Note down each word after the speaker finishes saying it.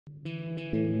Yo,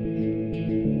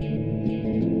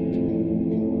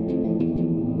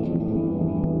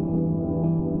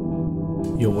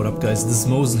 what up guys, this is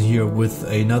Mowsen here with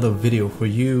another video for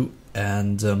you,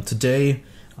 and today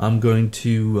I'm going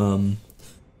to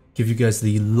give you guys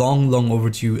the long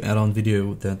overdue add-on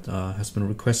video that has been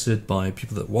requested by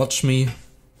people that watch me,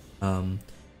 and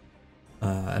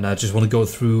I just want to go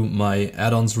through my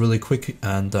add-ons really quick,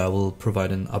 and I will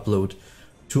provide an upload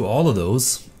to all of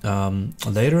those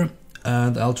later,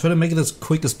 and I'll try to make it as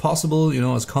quick as possible, you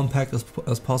know, as compact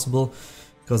as possible,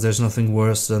 because there's nothing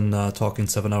worse than talking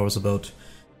 7 hours about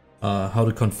how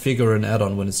to configure an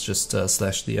add-on when it's just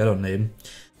slash the add-on name.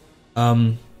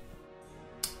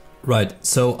 Right,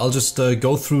 so I'll just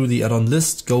go through the add-on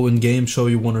list, go in game, show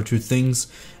you one or two things,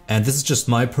 and this is just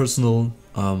my personal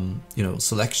you know,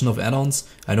 selection of add-ons.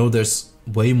 I know there's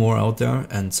way more out there,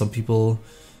 and some people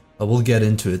will get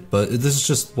into it, but this is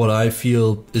just what I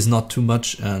feel is not too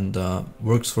much and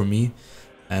works for me,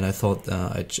 and I thought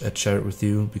I'd share it with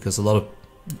you, because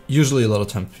usually a lot of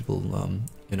times people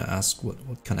you know, ask what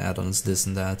kind of add-on is this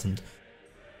and that, and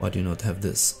why do you not have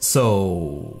this?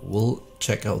 So we'll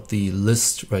check out the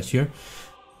list right here.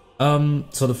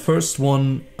 So the first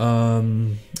one,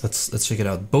 let's check it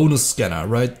out. Bonus scanner,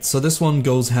 right? So this one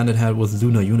goes hand in hand with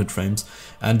lunar unit frames,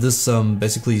 and this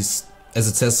basically, as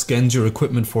it says, scans your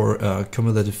equipment for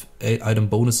cumulative item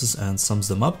bonuses and sums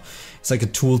them up. It's like a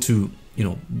tool to, you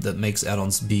know, that makes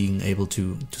add-ons being able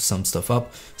to sum stuff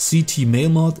up. CT mail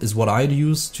mod is what I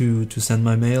use to send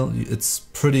my mail. It's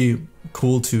pretty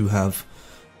cool to have,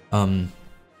 you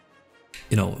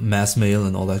know, mass mail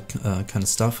and all that kind of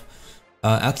stuff.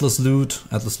 Atlas loot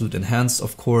enhanced,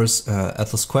 of course.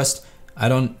 Atlas quest. I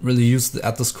don't really use the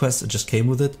Atlas quest. It just came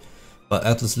with it. But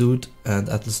Atlas loot and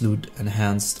Atlas loot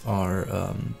enhanced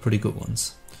are pretty good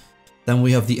ones. Then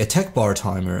we have the attack bar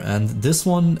timer, and this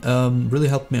one really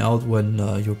helped me out when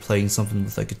you're playing something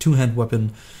with like a two-hand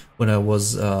weapon, when I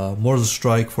was Mortal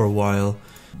Strike for a while.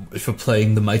 If you're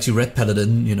playing the Mighty Red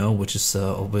Paladin, you know, which is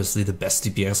obviously the best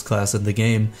DPS class in the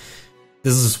game,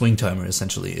 this is a swing timer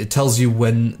essentially. It tells you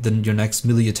when your next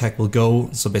melee attack will go,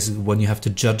 so basically when you have to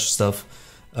judge stuff,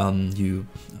 you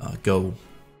go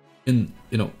in,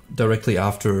 you know, directly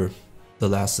after the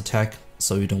last attack,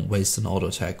 so you don't waste an auto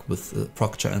attack with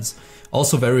proc chance.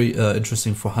 Also very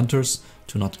interesting for hunters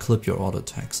to not clip your auto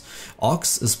attacks.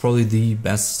 Ox is probably the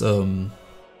best,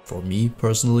 for me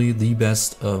personally, the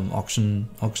best auction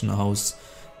house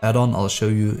add-on. I'll show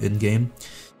you in game.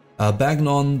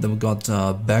 Bagnon, then we got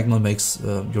Bagnon makes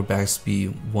your bags be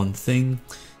one thing.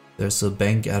 There's a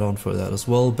bank add-on for that as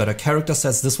well. Better character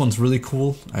sets, this one's really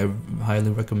cool. I highly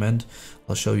recommend.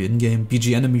 I'll show you in game.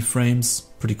 BG enemy frames,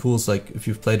 pretty cool. It's like if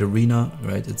you've played Arena,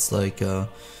 right? It's like you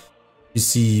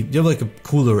have like a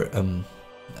cooler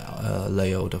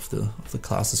layout of the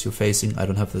classes you're facing. I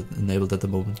don't have it enabled at the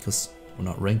moment because we're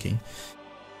not ranking.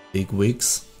 Big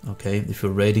wigs, okay. If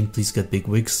you're raiding, please get big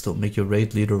wigs. Don't make your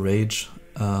raid leader rage.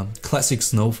 Classic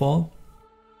snowfall.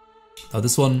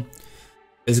 This one,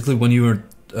 basically when you're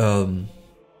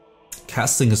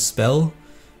casting a spell,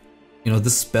 you know, the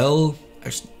spell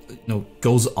actually, you know,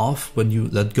 goes off when you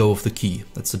let go of the key.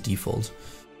 That's the default.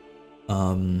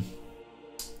 And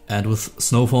with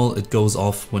snowfall, it goes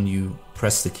off when you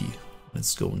press the key.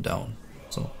 It's going down.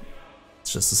 So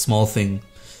it's just a small thing.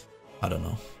 I don't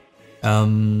know.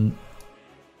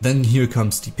 Then here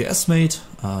comes DPS mate.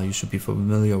 You should be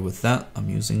familiar with that. I'm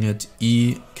using it.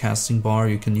 E casting bar.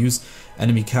 You can use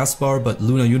enemy cast bar, but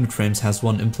Lunar Unit Frames has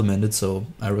one implemented, so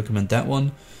I recommend that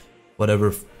one.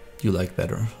 Whatever you like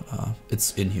better,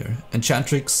 it's in here.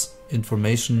 Enchantrix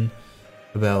information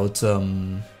about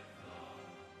something's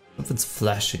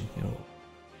flashing. You know,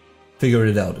 figured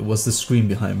it out. It was the screen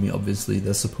behind me. Obviously,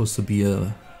 there's supposed to be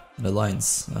an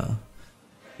alliance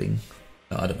thing.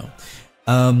 No, I don't know.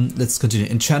 Let's continue.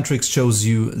 Enchantrix shows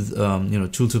you, you know,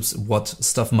 tooltips, what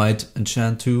stuff might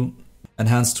enchant to.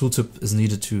 Enhanced tooltip is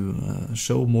needed to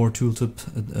show more tooltip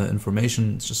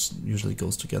information. It just usually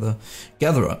goes together.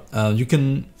 Gatherer, you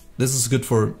can. This is good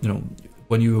for, you know,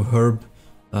 when you herb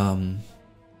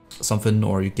something,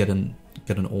 or you get an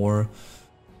ore,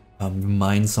 you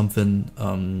mine something.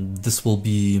 This will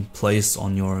be placed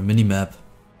on your minimap,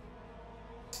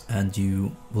 and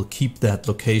you will keep that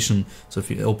location. So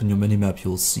if you open your minimap,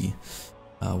 you'll see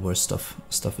where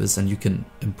stuff is, and you can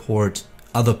import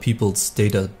other people's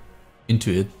data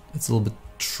into it. It's a little bit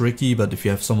tricky, but if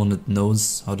you have someone that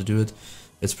knows how to do it,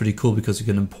 it's pretty cool, because you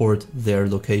can import their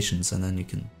locations and then you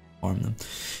can farm them.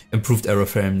 Improved error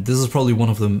frame. This is probably one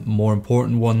of the more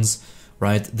important ones,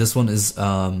 right? This one is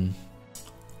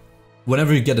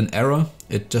whenever you get an error,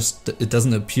 it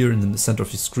doesn't appear in the center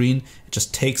of your screen. It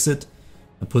just takes it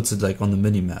and puts it like on the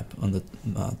mini map on the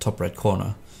top right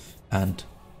corner, and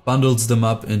bundles them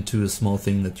up into a small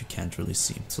thing that you can't really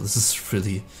see. So this is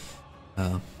really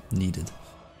needed.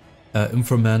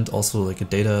 Informant, also like a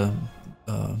data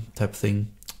type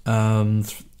thing.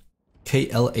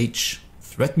 KLH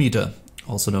threat meter,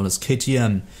 also known as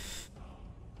KTM.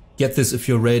 Get this if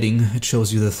you're raiding, it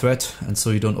shows you the threat, and so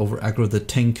you don't over aggro the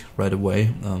tank right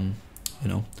away, you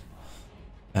know.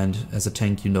 And as a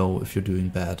tank, you know if you're doing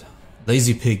bad.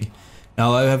 Lazy Pig.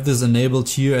 Now I have this enabled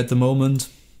here at the moment.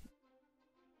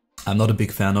 I'm not a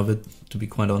big fan of it, to be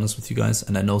quite honest with you guys,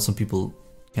 and I know some people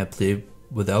can't play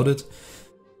without it.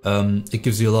 It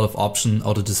gives you a lot of option,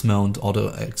 auto dismount, auto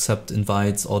accept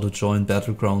invites, auto join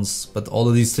battlegrounds, but all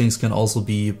of these things can also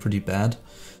be pretty bad.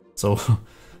 So,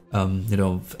 you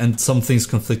know, and some things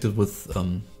conflicted with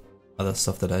other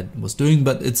stuff that I was doing,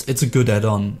 but it's a good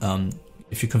add-on.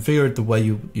 If you configure it the way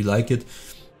you like it,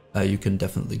 you can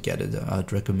definitely get it.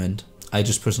 I'd recommend. I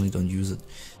just personally don't use it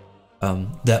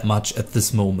that much at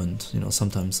this moment. You know,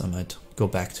 sometimes I might go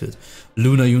back to it.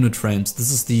 Lunar unit frames.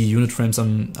 This is the unit frames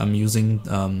I'm using.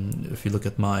 If you look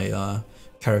at my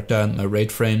character and my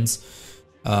raid frames,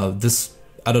 this,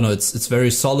 I don't know, it's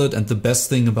very solid, and the best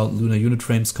thing about lunar unit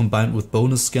frames combined with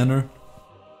bonus scanner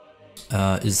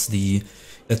is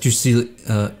that you see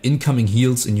incoming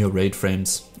heals in your raid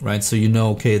frames, right? So you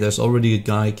know, okay, there's already a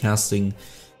guy casting,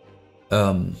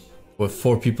 or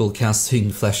 4 people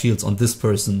casting flash heals on this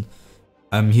person.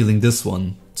 I'm healing this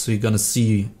one, so you're gonna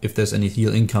see if there's any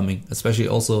heal incoming. Especially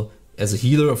also as a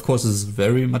healer, of course, this is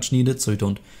very much needed, so you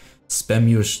don't spam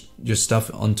your stuff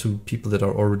onto people that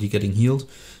are already getting healed.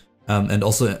 And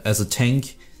also as a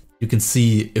tank, you can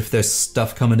see if there's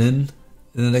stuff coming in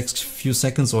the next few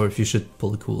seconds, or if you should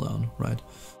pull a cooldown, right?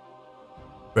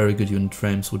 Very good unit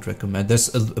frames, would recommend.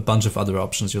 There's a bunch of other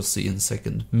options you'll see in a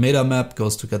second. Meta map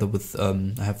goes together with,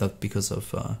 I have that because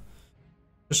of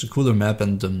just a cooler map,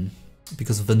 and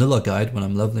because of vanilla guide when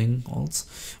I'm leveling alts.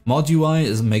 Mod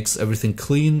UI makes everything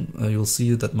clean. You'll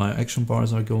see that my action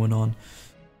bars are going on.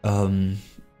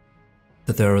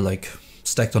 That they're like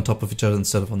stacked on top of each other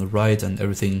instead of on the right, and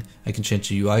everything. I can change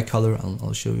the UI color.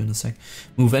 I'll show you in a sec.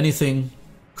 Move anything,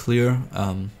 clear.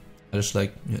 I just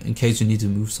like, in case you need to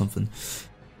move something.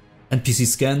 NPC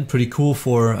scan, pretty cool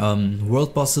for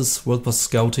world bosses, world boss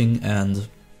scouting, and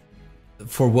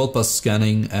for world boss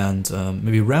scanning, and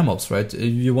maybe ram ops, right?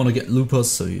 You want to get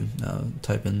lupus, so you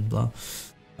type in blah,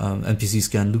 NPC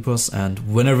scan lupus, and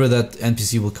whenever that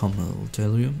NPC will come, it will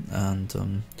tell you.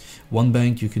 And one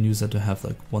bank, you can use that to have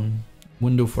like one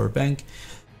window for a bank.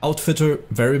 Outfitter,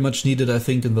 very much needed, I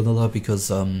think, in vanilla, because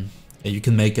you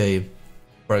can make a,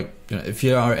 right, you know, if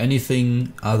you are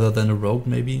anything other than a rogue,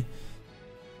 maybe,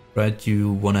 right?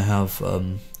 You want to have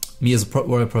me as a prot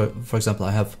warrior, for example.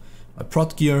 I have my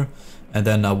prot gear, and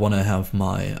then I want to have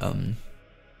my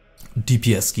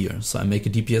DPS gear. So I make a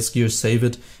DPS gear, save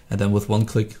it, and then with one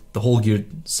click, the whole gear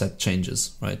set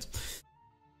changes, right?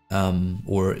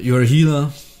 Or you're a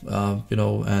healer, you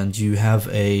know, and you have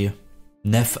a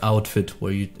Neff outfit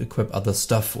where you equip other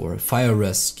stuff, or a fire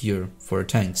rest gear for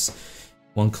tanks.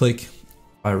 One click,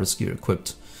 fire rest gear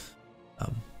equipped.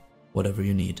 Whatever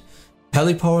you need.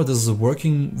 Pally power. This is a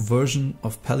working version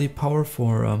of Pally power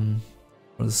for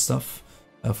the stuff,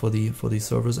 for the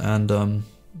servers, and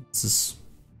this is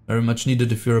very much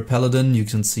needed. If you're a paladin, you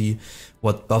can see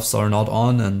what buffs are not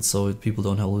on, and so people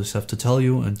don't always have to tell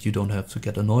you, and you don't have to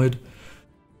get annoyed.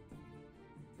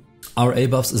 RA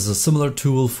buffs is a similar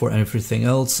tool for everything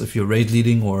else. If you're raid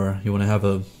leading, or you want to have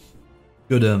a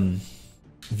good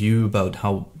view about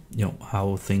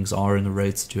how things are in the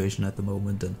raid situation at the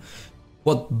moment, and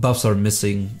what buffs are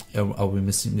missing. Are we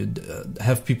missing?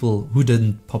 Have people who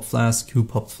didn't pop flask, who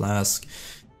popped flask?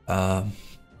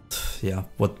 Yeah,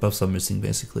 what buffs are missing,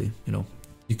 basically. You know,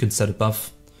 you can set a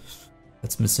buff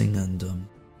that's missing and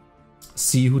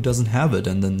see who doesn't have it,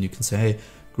 and then you can say, hey,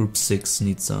 group 6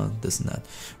 needs this and that.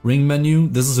 Ring menu.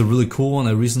 This is a really cool one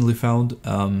I recently found.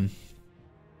 I'll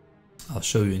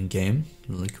show you in game.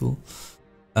 Really cool.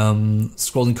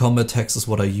 Scrolling combat text is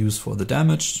what I use for the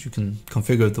damage. You can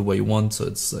configure it the way you want, so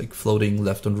it's like floating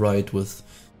left and right with,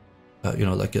 you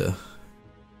know, like a,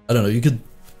 I don't know, you could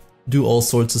do all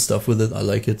sorts of stuff with it. I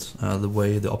like it, the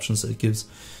way, the options that it gives.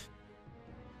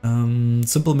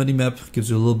 Simple minimap gives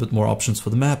you a little bit more options for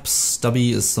the maps.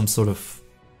 Stubby is some sort of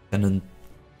pennant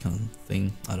kind of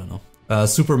thing, I don't know.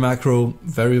 Super macro,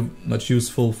 very much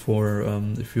useful for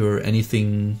if you're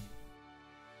anything,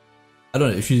 I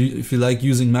don't know, if you like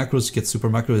using macros, you get super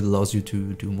macro, it allows you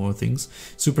to do more things.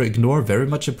 Super ignore, very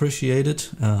much appreciated.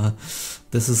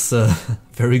 This is a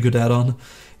very good add-on.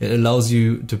 It allows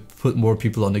you to put more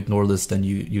people on ignore list than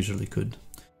you usually could.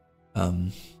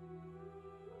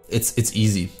 It's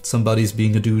easy. Somebody's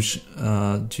being a douche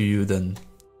to you, then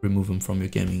remove him from your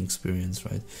gaming experience,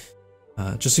 right?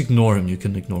 Just ignore him. You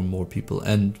can ignore more people,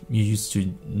 and you used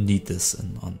to need this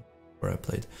on where I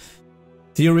played.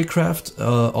 Theorycraft,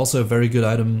 also a very good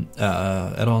item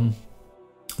add-on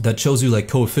that shows you like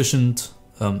coefficient,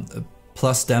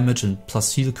 plus damage and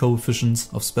plus heal coefficients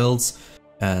of spells,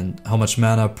 and how much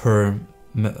mana per,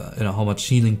 how much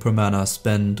healing per mana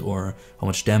spent, or how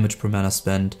much damage per mana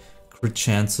spent, crit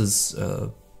chances,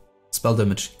 spell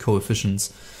damage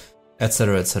coefficients,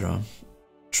 etc., etc.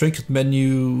 Trinket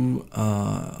menu,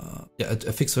 yeah,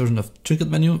 a fixed version of trinket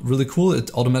menu, really cool.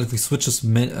 It automatically switches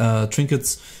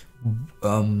trinkets.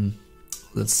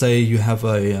 Let's say you have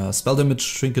a spell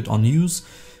damage trinket on use,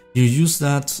 you use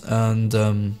that, and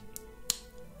then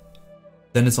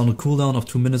it's on a cooldown of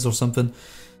 2 minutes or something.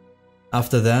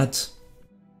 After that,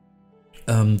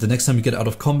 the next time you get out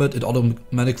of combat, it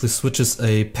automatically switches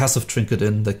a passive trinket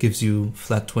in that gives you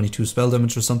flat 22 spell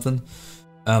damage or something.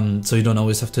 So you don't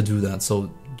always have to do that. So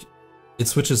it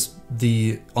switches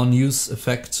the on-use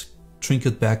effect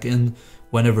trinket back in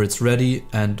whenever it's ready,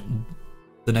 and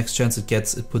the next chance it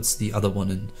gets, it puts the other one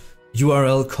in.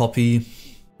 URL copy,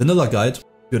 vanilla guide,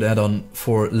 good add-on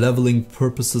for leveling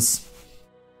purposes,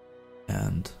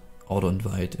 and auto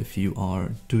invite if you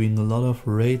are doing a lot of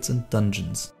raids and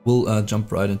dungeons. We'll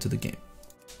jump right into the game.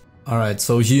 Alright,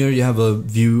 so here you have a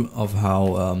view of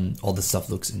how all this stuff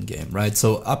looks in game, right?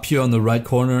 So up here on the right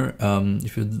corner,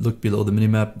 if you look below the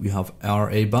minimap, we have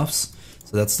RA buffs.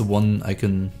 So that's the one I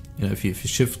can, if you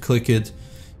shift click it,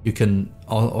 you can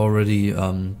already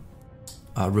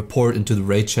report into the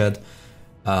raid chat,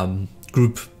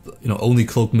 group, only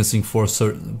cloak missing for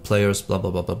certain players, blah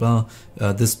blah blah blah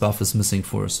blah. This buff is missing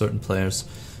for certain players.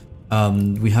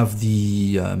 We have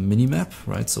the minimap,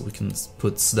 right? So we can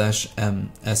put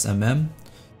 /SMM,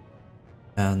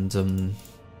 and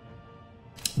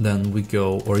then we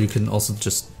go, or you can also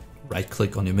just right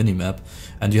click on your minimap,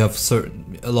 and you have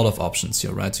a lot of options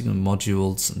here, right? So you can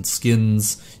modules and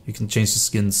skins. You can change the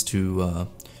skins to,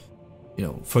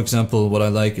 for example, what I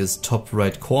like is top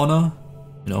right corner,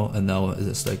 and now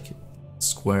it's like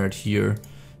squared here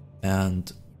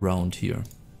and round here.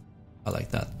 I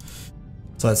like that.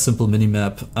 So that's simple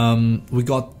minimap. We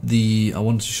got I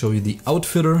wanted to show you the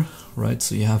outfitter, right?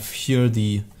 So you have here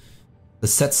the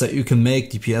sets that you can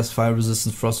make: DPS, fire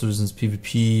resistance, frost resistance,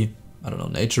 PvP, I don't know,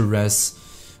 nature res,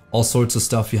 all sorts of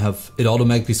stuff. You have it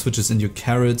automatically switches in your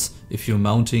carrots if you're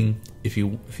mounting, if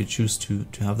you choose to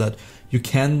have that. You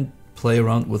can play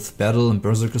around with battle and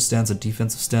berserker stance and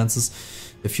defensive stances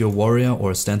if you're a warrior,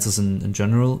 or stances in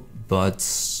general, but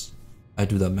I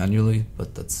do that manually.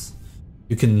 But that's,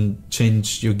 you can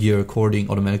change your gear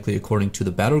automatically according to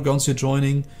the battlegrounds you're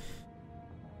joining.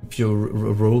 If you're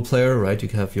a role player, right, you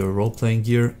can have your role playing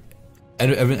gear.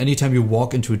 And anytime you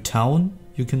walk into a town,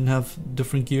 you can have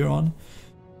different gear on.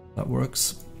 That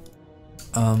works.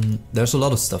 There's a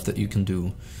lot of stuff that you can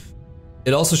do.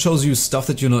 It also shows you stuff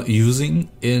that you're not using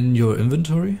in your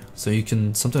inventory. So you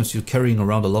can, sometimes you're carrying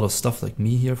around a lot of stuff, like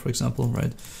me here, for example,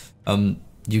 right?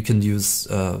 You can use,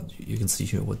 you can see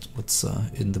here what's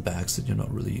in the bags that you're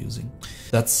not really using.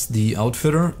 That's the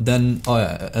outfitter. Then, oh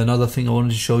yeah, another thing I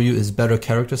wanted to show you is better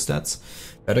character stats.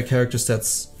 Better character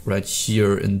stats right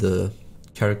here in the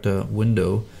character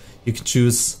window. You can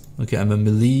choose, okay, I'm a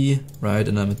melee, right,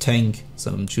 and I'm a tank,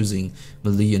 so I'm choosing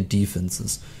melee and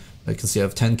defenses. I can see I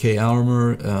have 10k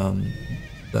armor,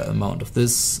 the amount of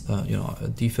this,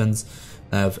 defense.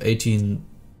 I have 18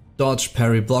 dodge,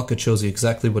 parry, block. It shows you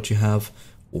exactly what you have.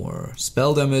 Or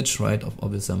spell damage, right?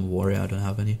 Obviously I'm a warrior, I don't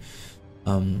have any.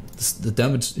 The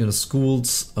damage,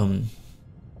 schools,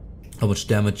 how much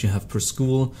damage you have per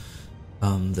school.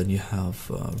 Then you have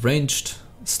ranged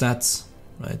stats,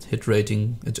 right? Hit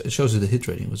rating. It shows you the hit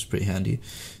rating, which is pretty handy.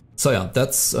 So yeah,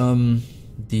 that's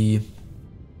the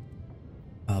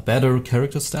better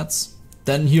character stats.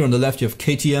 Then here on the left you have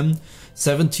KTM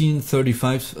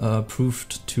 1735,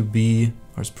 proved to be,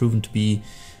 or is proven to be,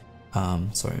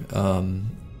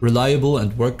 reliable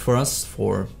and worked for us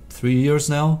for 3 years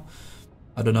now.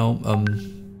 I don't know,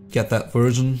 get that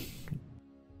version.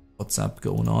 WhatsApp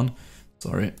going on,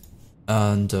 sorry.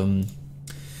 And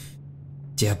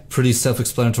yeah, pretty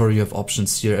self-explanatory. You have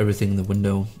options here, everything in the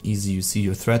window, easy. You see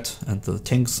your threat and the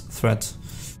tank's threat.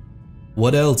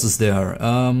 What else is there?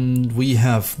 We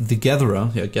have the Gatherer.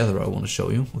 Yeah, Gatherer I want to show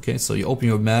you. Okay, so you open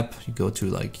your map, you go to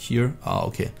like here. Ah,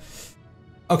 okay.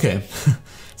 Okay,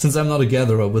 since I'm not a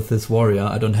Gatherer with this warrior,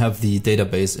 I don't have the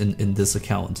database in this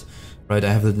account, right?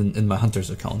 I have it in my hunter's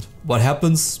account. What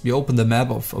happens, you open the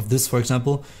map of this, for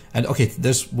example, and okay,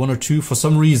 there's one or two, for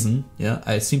some reason, yeah,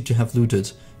 I seem to have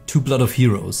looted 2 Blood of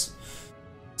Heroes.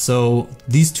 So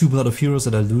these 2 Blood of Heroes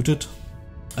that I looted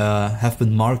have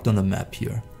been marked on the map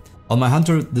here. On my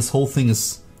hunter, this whole thing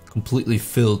is completely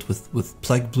filled with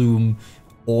Plague Bloom,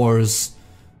 ores,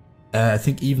 I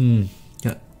think even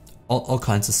all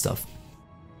kinds of stuff.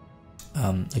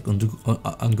 Like on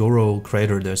Angoro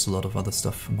Crater, there's a lot of other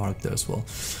stuff marked there as well.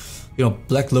 You know,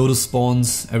 Black Lotus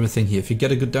spawns, everything here. If you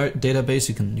get a good database,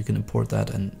 you can import that,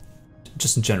 and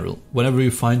just in general, whenever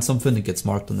you find something, it gets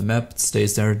marked on the map, it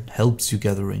stays there, it helps you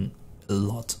gathering a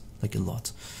lot, like a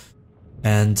lot.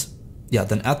 And yeah,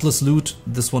 then Atlas loot,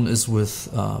 this one is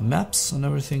with maps and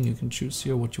everything. You can choose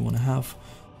here what you want to have.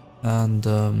 And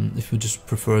if you just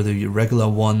prefer the regular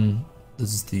one,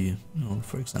 this is the, you know,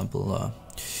 for example,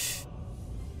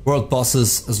 world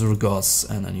bosses, Azure Gods,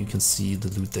 and then you can see the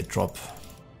loot they drop.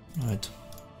 Right.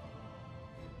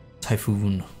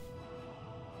 Typhoon.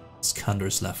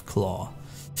 Skander's left claw.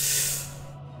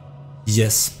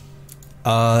 Yes.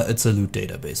 It's a loot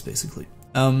database basically.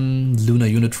 Lunar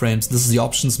unit frames. This is the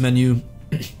options menu.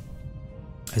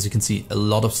 As you can see, a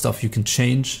lot of stuff you can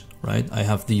change, right? I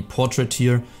have the portrait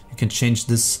here. You can change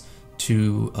this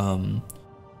to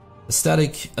a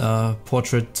static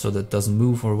portrait so that it doesn't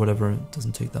move or whatever. It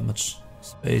doesn't take that much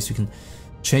space. You can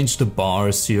change the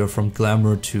bars here from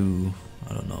glamour to,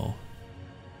 I don't know,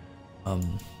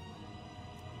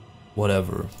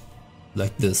 whatever,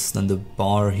 like this. Then the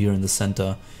bar here in the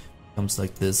center comes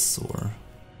like this, or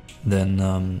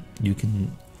then you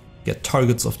can get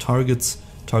targets of targets,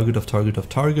 target of target of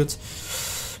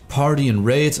targets, party and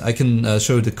raid. I can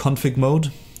show you the config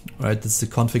mode, right? This is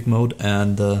the config mode,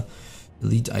 and the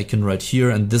elite icon right here,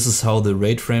 and this is how the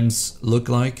raid frames look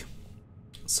like.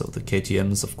 So the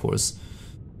KTMs, of course,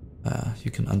 you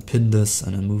can unpin this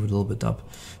and then move it a little bit up.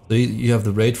 So you have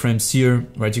the raid frames here,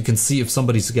 right? You can see if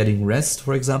somebody's getting rest,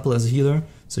 for example, as a healer.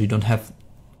 So you don't have,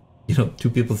 you know, 2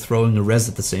 people throwing a res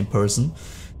at the same person.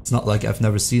 It's not like I've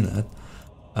never seen that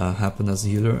happen as a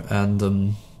healer.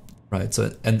 And right,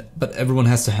 so but everyone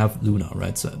has to have Luna,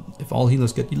 right? So if all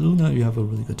healers get Luna, you have a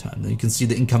really good time. Then you can see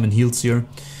the incoming heals here.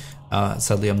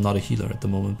 Sadly, I'm not a healer at the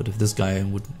moment, but if this guy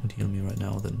would heal me right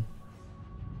now, then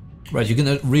right, you can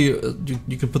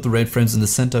you can put the raid frames in the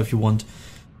center if you want.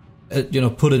 You know,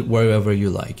 put it wherever you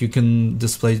like. You can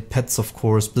display pets, of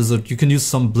course. Blizzard. You can use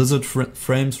some Blizzard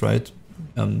frames, right?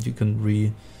 You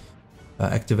can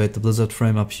activate the Blizzard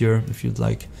frame up here if you'd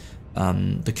like.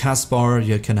 The cast bar,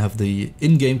 you can have the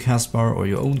in-game cast bar or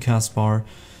your own cast bar.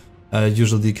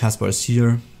 Usually the cast bar is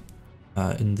here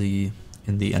in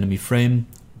the enemy frame,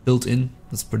 built in.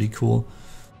 That's pretty cool.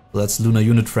 So that's Lunar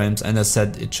unit frames, and as I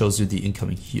said, it shows you the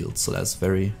incoming heals. So that's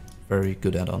very, very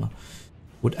good add-on.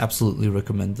 Would absolutely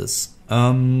recommend this.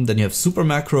 Then you have Super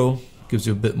Macro, gives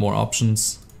you a bit more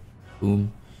options.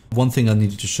 Boom. One thing I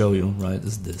needed to show you, right,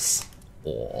 is this.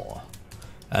 Oh.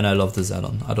 And I love this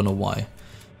add-on. I don't know why.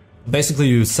 Basically,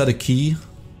 you set a key,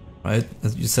 right?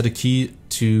 You set a key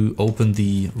to open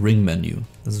the ring menu.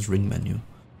 This is ring menu.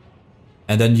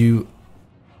 And then you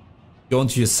go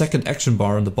into your second action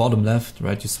bar on the bottom left,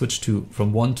 right? You switch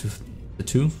from 1 to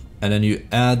 2, and then you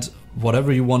add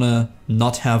whatever you want to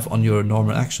not have on your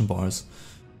normal action bars,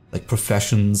 like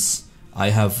professions. I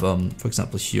have, for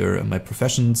example, here my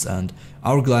professions and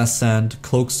hourglass sand,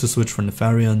 cloaks to switch for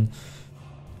Nefarian.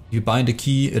 You bind a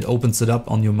key, it opens it up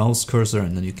on your mouse cursor,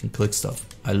 and then you can click stuff.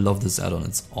 I love this add-on,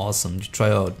 it's awesome. You try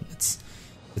it out,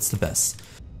 it's the best.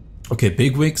 Okay,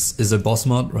 Bigwigs is a boss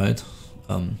mod, right?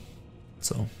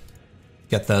 So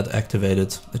get that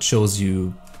activated. It shows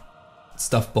you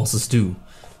stuff bosses do,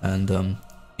 and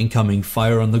incoming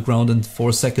fire on the ground in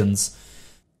 4 seconds.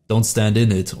 Don't stand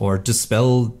in it, or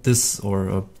dispel this,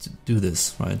 or do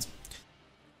this, right?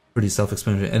 Pretty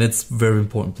self-explanatory, and it's very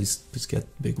important. Please get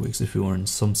Bigwigs if you are in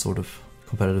some sort of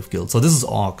competitive guild. So this is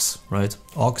Aux, right?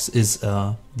 Aux is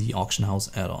the auction house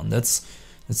add-on. Let's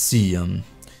see.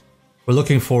 We're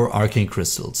looking for arcane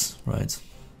crystals, right?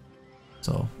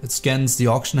 So it scans the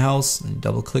auction house, and you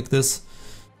double click this,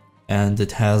 and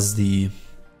it has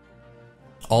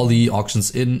all the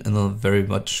auctions in a very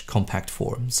much compact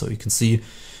form. So you can see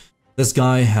this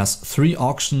guy has 3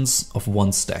 auctions of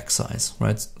 1 stack size,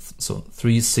 right? So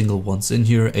 3 single ones in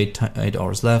here, 8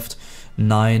 hours left,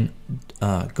 9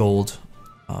 gold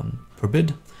per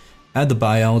bid, and the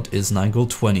buyout is 9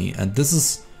 gold 20. And this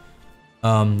is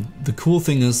the cool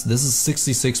thing is this is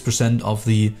 66% of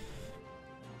the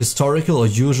historical or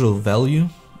usual value.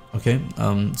 Okay,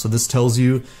 so this tells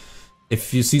you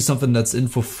if you see something that's in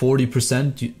for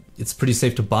 40%, it's pretty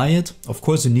safe to buy it. Of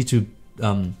course, you need to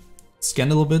scan a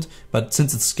little bit, but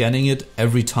since it's scanning it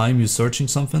every time you're searching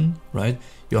something, right,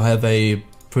 you'll have a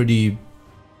pretty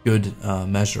good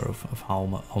measure of how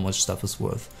much stuff is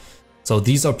worth. So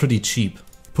these are pretty cheap.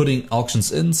 Putting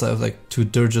auctions in, so I have like 2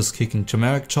 dirges kicking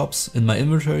chimeric chops in my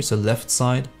inventory. So left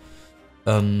side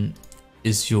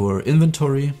is your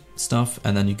inventory stuff,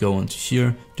 and then you go into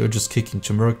here, dirges kicking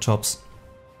chimeric chops.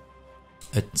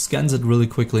 It scans it really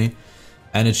quickly,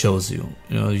 and it shows you,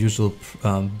 usual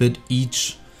bid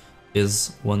each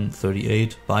is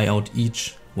 138, buyout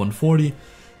each 140.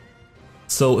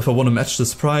 So if I want to match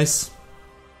this price,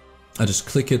 I just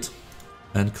click it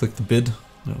and click the bid.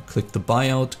 Click the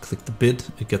buyout, click the bid,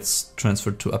 it gets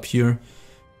transferred to up here.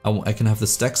 I can have the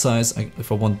stack size.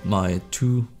 If I want my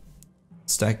 2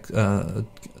 stack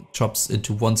chops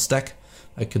into 1 stack,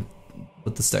 I could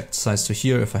put the stack size to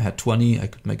here. If I had 20, I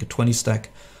could make a 20 stack.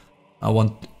 I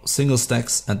want single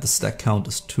stacks and the stack count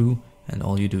is 2, and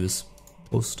all you do is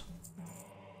post.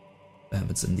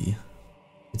 Bam, it's in,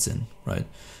 right?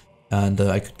 And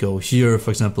I could go here,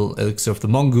 for example, Elixir of the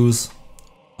Mongoose.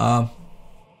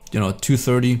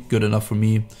 230, good enough for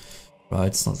me, right?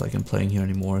 It's not like I'm playing here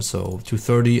anymore. So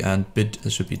 230 and bid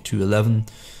it should be 211.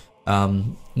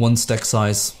 1 stack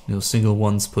size, single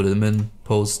ones, put them in,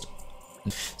 post.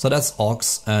 So that's aux,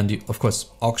 and of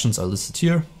course auctions are listed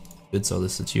here, bids are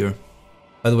listed here.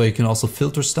 By the way, you can also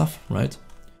filter stuff, right?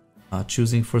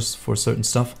 Choosing for certain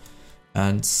stuff,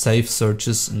 and save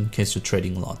searches in case you're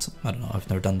trading a lot. I don't know, I've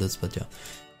never done this, but yeah.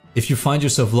 If you find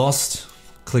yourself lost,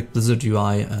 click Blizzard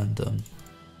UI, and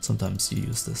sometimes you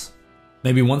use this.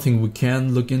 Maybe one thing we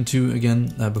can look into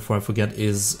again before I forget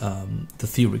is the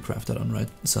theory craft add-on, right?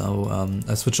 So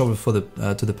I switched over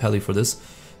to the Pally for this.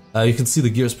 You can see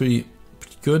the gear is pretty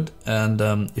good, and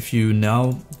if you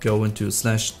now go into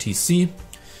 /TC,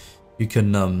 you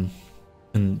can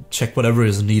check whatever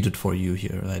is needed for you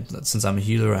here. Right? Since I'm a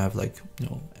healer, I have like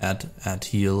add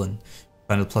heal and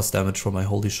final plus damage for my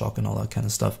holy shock and all that kind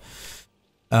of stuff.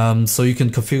 So you can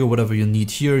configure whatever you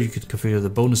need here. You can configure the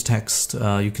bonus text.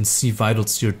 You can see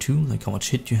vitals here too, like how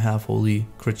much hit you have, holy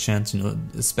crit chance,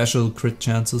 special crit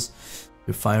chances,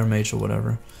 your fire mage or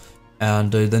whatever.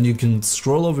 And then you can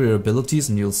scroll over your abilities,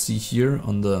 and you'll see here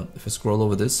on the, if I scroll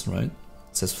over this, right, it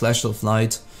says Flash of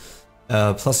Light,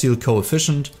 plus heal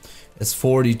coefficient is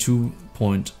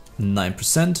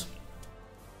 42.9%.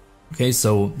 Okay,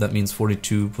 so that means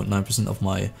 42.9% of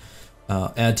my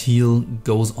add heal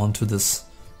goes onto this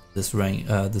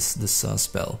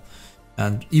spell.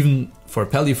 And even for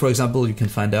Pally, for example, you can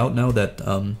find out now that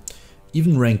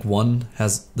even rank 1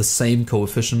 has the same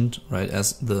coefficient, right,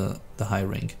 as the high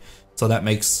rank. So that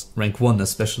makes rank 1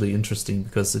 especially interesting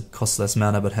because it costs less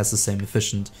mana but has the same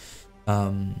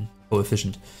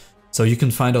coefficient. So you can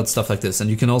find out stuff like this, and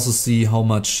you can also see how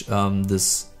much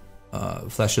this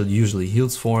flash shield usually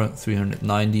heals for.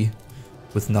 390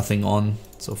 with nothing on,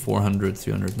 so 400,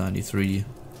 393.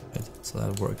 Right, so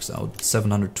that works out.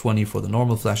 720 for the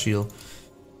normal flash heal.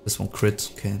 This one crit,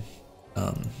 okay.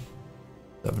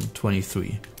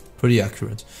 723, pretty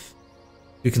accurate.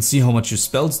 You can see how much your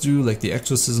spells do, like the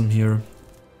exorcism here,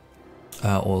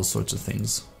 all sorts of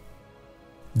things.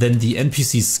 Then the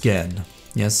NPC scan,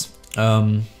 yes.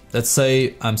 Let's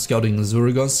say I'm scouting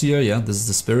Zurigos here, yeah, this is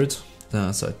the spirit.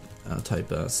 So I type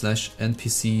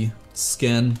 /NPC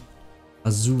scan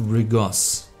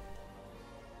Azurigos.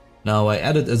 Now I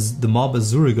added the mob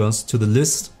Azurigos to the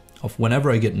list of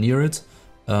whenever I get near it,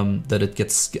 that it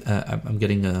gets, I'm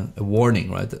getting a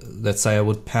warning, right? Let's say I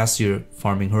would pass here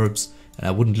farming herbs and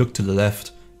I wouldn't look to the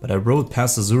left, but I rode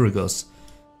past Azurigos,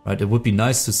 right? It would be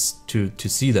nice to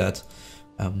see that,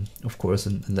 of course,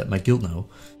 and let my guild know.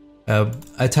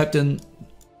 I typed in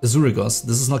Azurigos.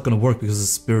 This is not going to work because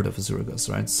it's the spirit of Azurigos,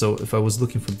 right? So if I was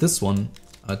looking for this one,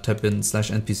 I'd type in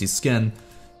 /NPC scan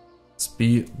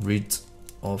spirit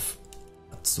of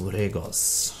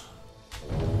Azurigos.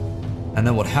 And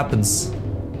then what happens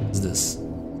is this,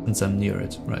 since I'm near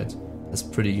it, right? That's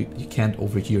pretty, you can't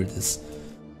overhear this.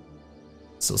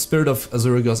 So Spirit of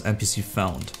Azurigos NPC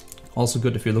found. Also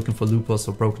good if you're looking for Lupus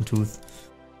or Broken Tooth.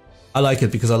 I like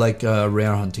it because I like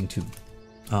rare hunting too.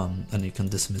 And you can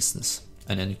dismiss this.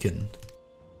 And then you can,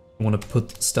 if you want to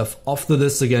put stuff off the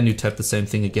list again, you type the same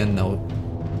thing again now.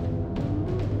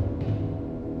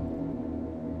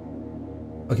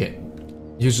 Okay,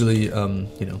 usually,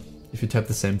 you know, if you type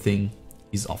the same thing,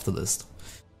 he's off the list.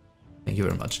 Thank you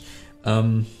very much.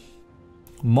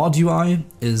 Mod UI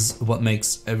is what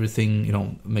makes everything, you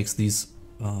know, makes these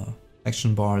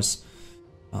action bars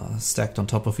stacked on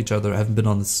top of each other. I haven't been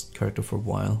on this character for a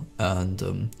while,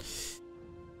 and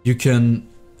you can,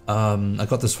 I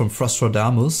got this from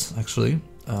Frostrodamus, actually.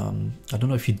 I don't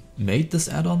know if he made this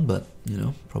add-on, but, you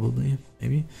know, probably,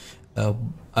 maybe.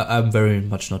 I'm very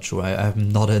much not sure.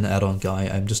 I'm not an add-on guy.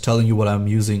 I'm just telling you what I'm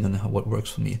using and what works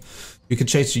for me. You can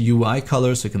change the UI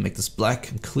color, so you can make this black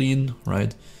and clean,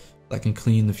 right? Black and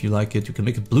clean if you like it. You can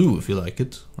make it blue if you like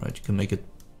it, right? You can make it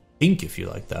pink if you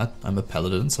like that. I'm a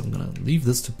paladin, so I'm gonna leave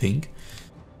this to pink,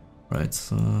 right?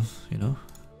 So, you know,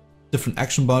 different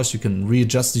action bars. You can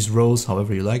readjust these rows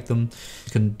however you like them.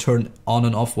 You can turn on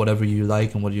and off whatever you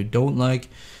like and what you don't like.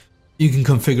 You can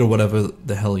configure whatever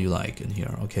the hell you like in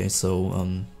here. Okay,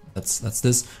 so that's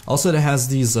this. Also, it has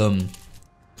these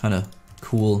kind of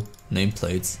cool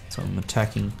nameplates. So I'm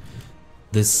attacking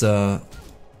this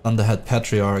Thunderhead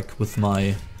Patriarch with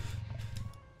my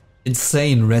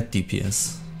insane red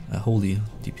DPS, holy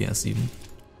DPS even.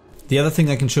 The other thing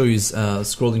I can show you is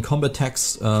scrolling combat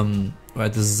text.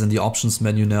 Right, this is in the options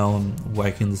menu now. I'm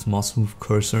whacking this mouse move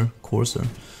cursor,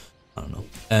 I don't know.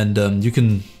 And you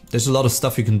can. There's a lot of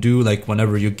stuff you can do, like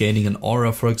whenever you're gaining an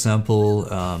aura, for example.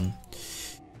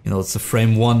 You know, it's a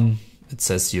frame 1. It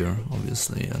says here,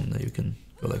 obviously, and you can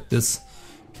go like this,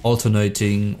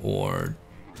 alternating or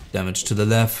damage to the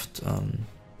left.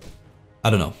 I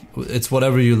don't know. It's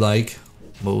whatever you like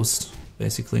most,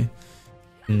 basically.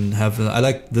 And have I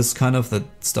like this kind of that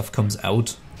stuff comes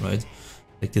out, right?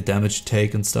 Like the damage you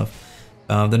take and stuff.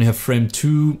 Then you have frame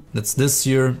 2. That's this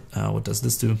here. What does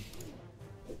this do?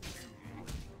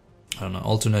 I don't know.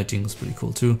 Alternating is pretty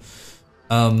cool too.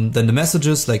 Then the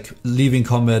messages like leaving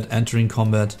combat, entering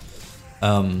combat.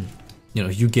 You know,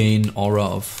 you gain aura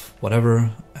of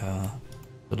whatever. A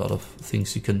lot of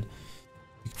things you can.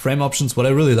 Frame options. What I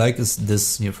really like is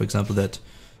this. You know, for example, that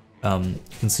you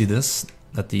can see this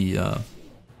that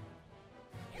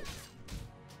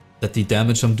the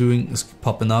damage I'm doing is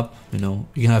popping up. You know,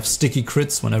 you can have sticky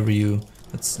crits whenever you.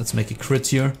 Let's make a crit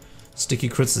here. Sticky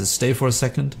crits is stay for a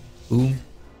second. Boom,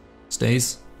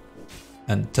 stays,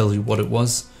 and tells you what it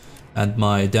was. And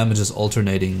my damage is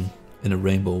alternating in a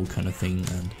rainbow kind of thing.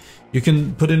 And you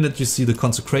can put in that you see the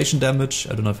consecration damage.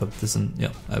 I don't know if I have this in.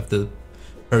 Yeah, I have the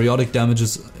periodic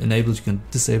damages enabled. You can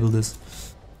disable this.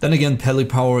 Then again, Pally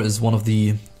Power is one of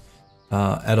the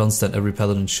add-ons that every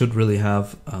paladin should really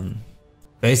have.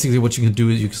 Basically what you can do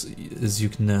is you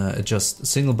can adjust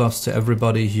single buffs to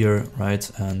everybody here, right?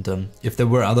 And if there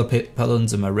were other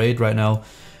paladins in my raid right now,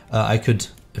 I could,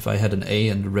 if I had an A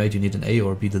and the raid you need an A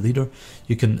or be the leader,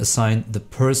 you can assign the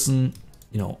person,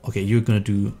 you know, okay, you're gonna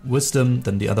do wisdom,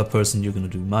 then the other person you're gonna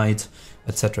do might,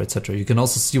 etc, etc. You can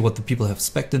also see what the people have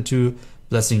spec'd into.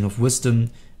 Blessing of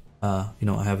wisdom, you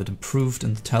know, I have it improved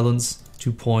in the talents,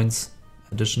 2 points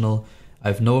additional. I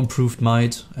have no improved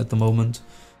might at the moment.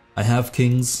 I have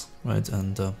kings, right,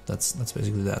 and that's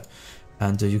basically that.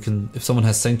 And you can, if someone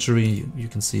has sanctuary, you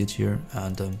can see it here,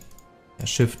 and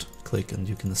shift click, and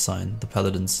you can assign the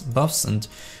paladins buffs and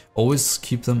always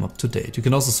keep them up to date. You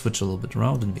can also switch a little bit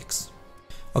around and mix.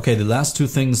 Okay, the last 2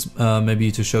 things,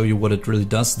 maybe to show you what it really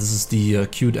does. This is the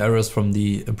queued errors from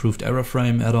the improved error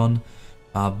frame add-on.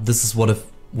 This is what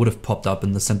would have popped up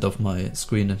in the center of my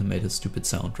screen and it made a stupid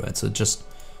sound, right? So it just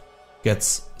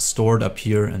gets stored up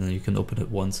here, and then you can open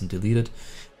it once and delete it.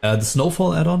 The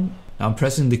snowfall add-on, I'm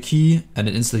pressing the key and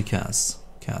it instantly casts.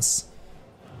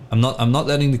 I'm not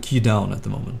letting the key down at the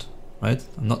moment, right?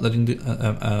 I'm not letting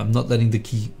the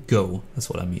key go. That's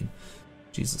what I mean.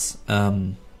 Jesus.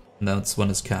 And that's when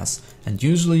it's cast. And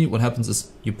usually what happens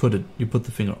is you put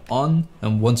the finger on,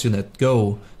 and once you let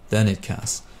go, then it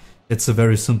casts. It's a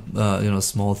very simple, you know,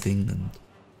 small thing, and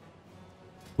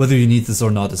whether you need this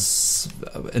or not is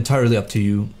entirely up to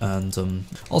you. And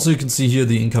also you can see here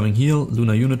the incoming heal,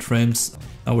 Lunar unit frames.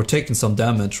 Now we're taking some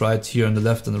damage, right? Here on the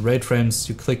left in the raid frames,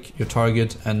 you click your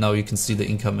target, and now you can see the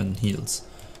incoming heals.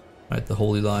 Right, the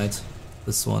holy light,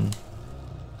 this one.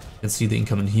 You can see the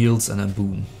incoming heals, and then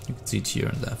boom, you can see it here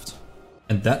on the left.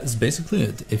 And that is basically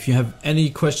it. If you have any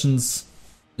questions,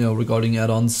 you know, regarding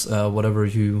add-ons, whatever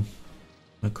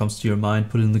comes to your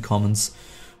mind, put it in the comments.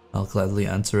 I'll gladly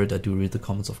answer it. I do read the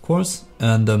comments, of course.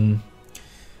 And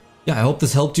yeah, I hope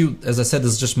this helped you. As I said,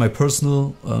 this is just my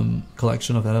personal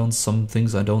collection of add-ons. Some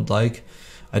things I don't like.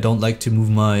 I don't like to move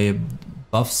my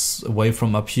buffs away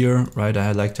from up here, right?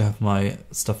 I like to have my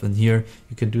stuff in here.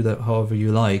 You can do that however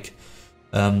you like.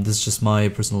 This is just my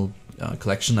personal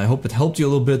collection. I hope it helped you a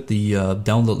little bit. The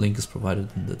download link is provided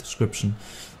in the description.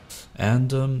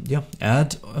 And yeah,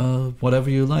 add whatever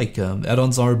you like.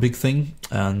 Add-ons are a big thing,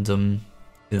 and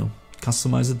you know,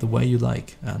 customize it the way you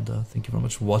like. And thank you very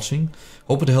much for watching.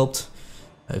 Hope it helped.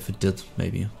 If it did,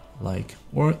 maybe like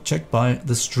or check by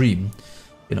the stream,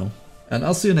 you know. And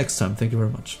I'll see you next time. Thank you very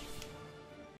much.